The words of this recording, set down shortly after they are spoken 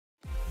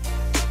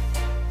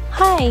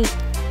Hi,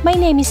 my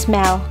name is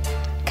Mel.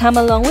 Come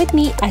along with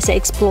me as I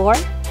explore,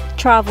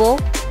 travel,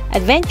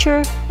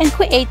 adventure, and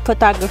create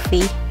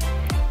photography.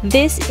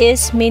 This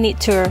is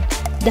MinuteTour,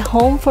 the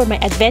home for my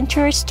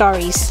adventure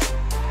stories.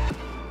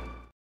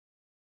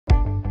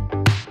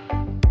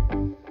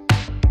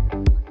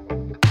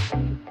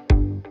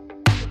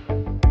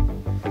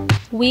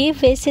 We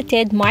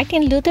visited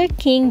Martin Luther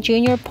King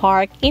Jr.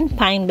 Park in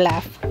Pine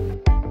Bluff.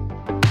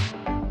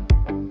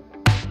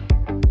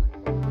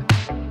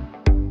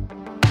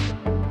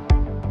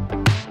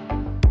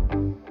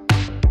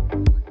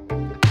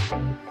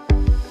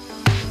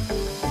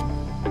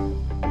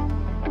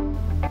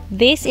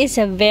 This is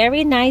a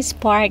very nice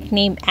park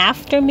named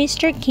after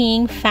Mr.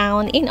 King,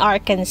 found in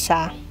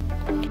Arkansas.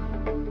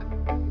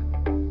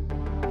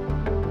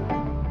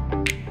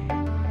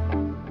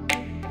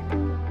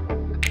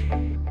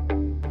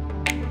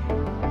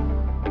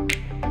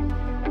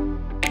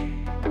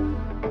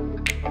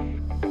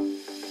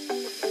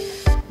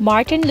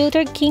 Martin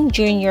Luther King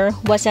Jr.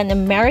 was an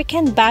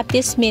American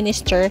Baptist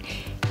minister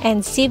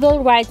and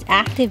civil rights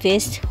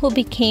activist who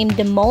became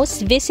the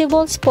most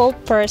visible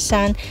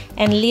spokesperson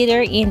and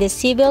leader in the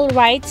civil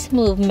rights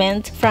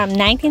movement from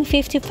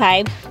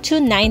 1955 to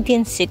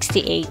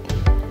 1968.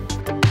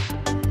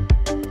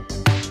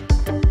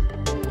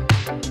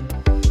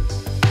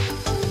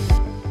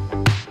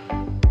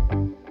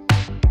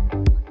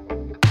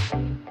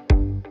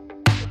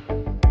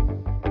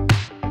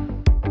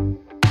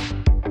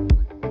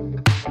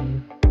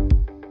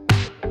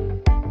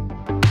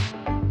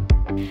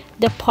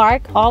 The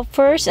park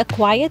offers a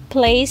quiet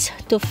place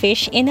to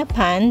fish in a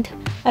pond,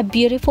 a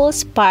beautiful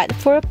spot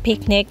for a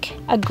picnic,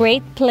 a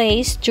great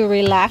place to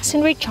relax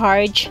and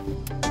recharge.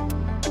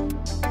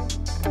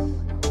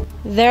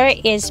 There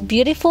is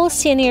beautiful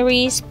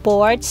scenery,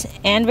 sports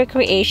and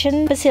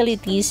recreation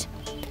facilities,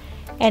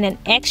 and an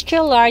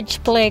extra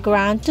large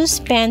playground to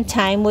spend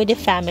time with the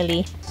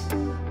family.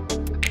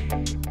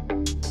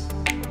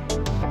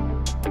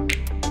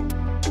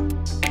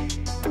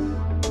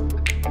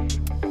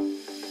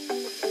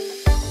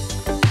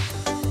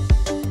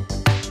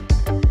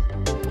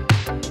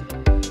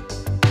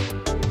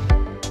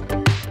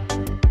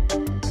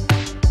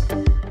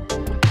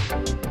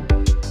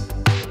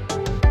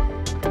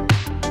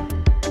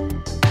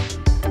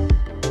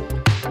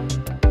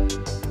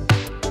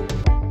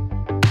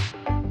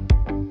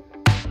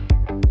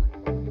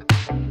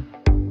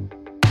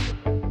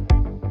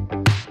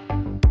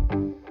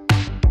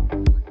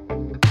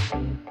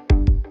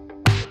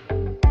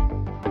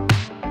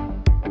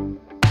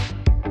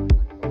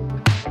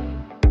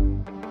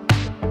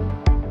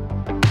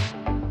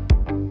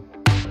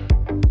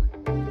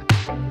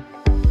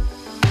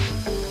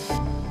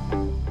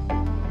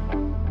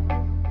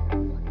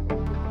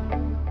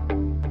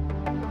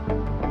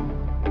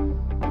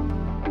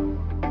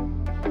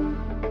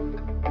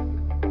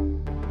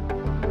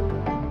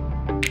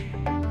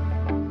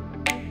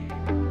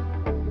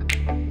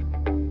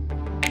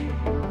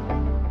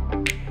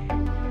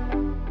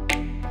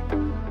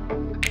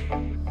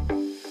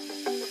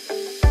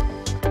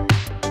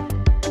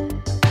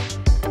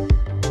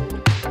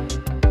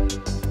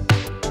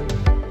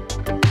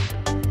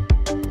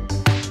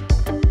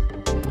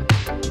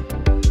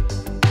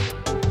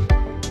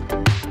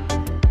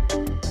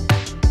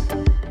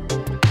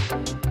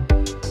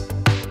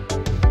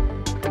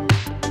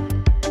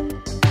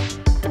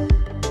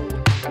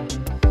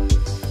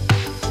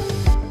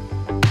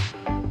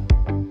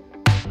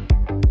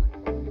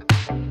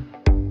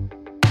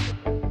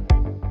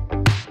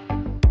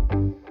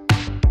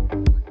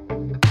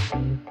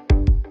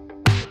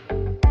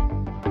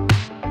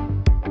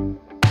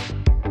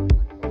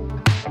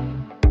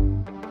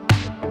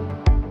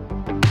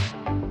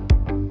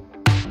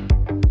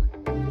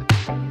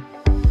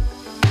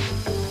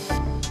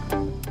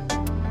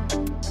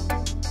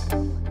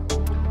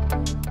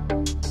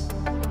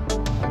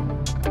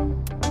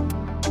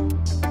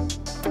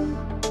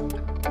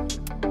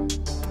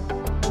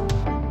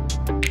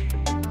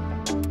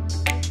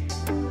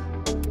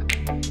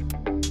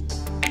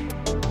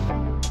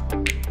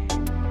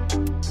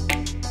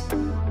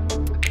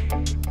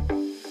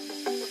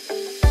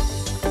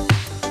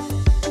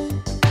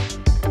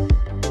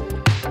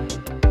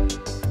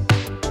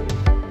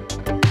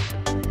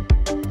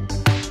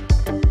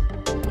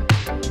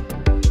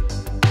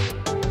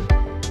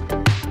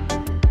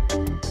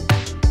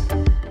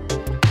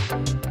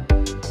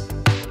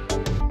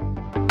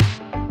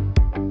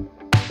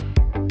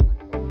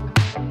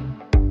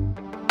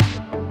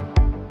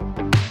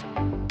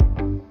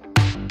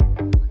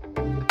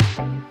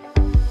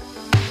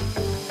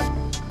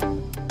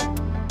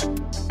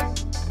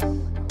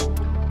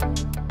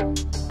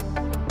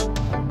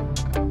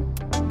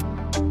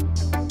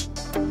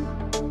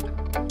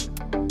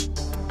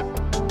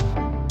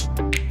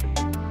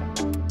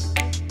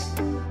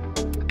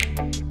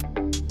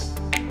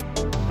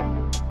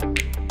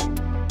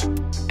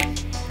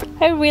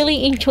 I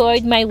really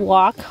enjoyed my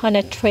walk on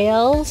the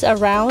trails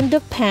around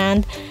the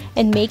pond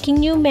and making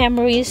new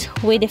memories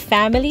with the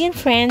family and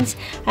friends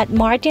at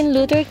Martin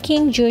Luther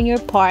King Jr.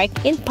 Park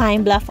in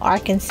Pine Bluff,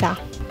 Arkansas.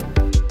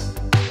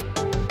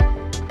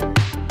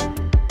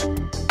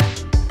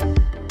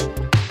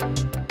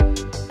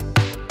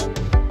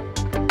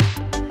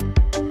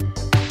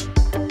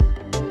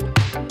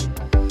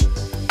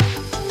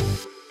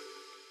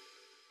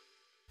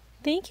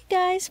 Thank you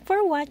guys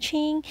for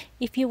watching.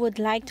 If you would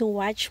like to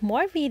watch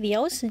more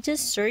videos,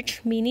 just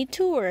search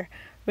MinuteTour.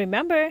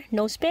 Remember,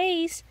 no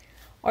space.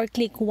 Or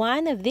click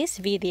one of these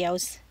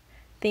videos.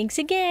 Thanks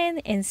again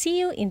and see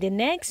you in the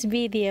next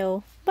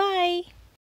video. Bye!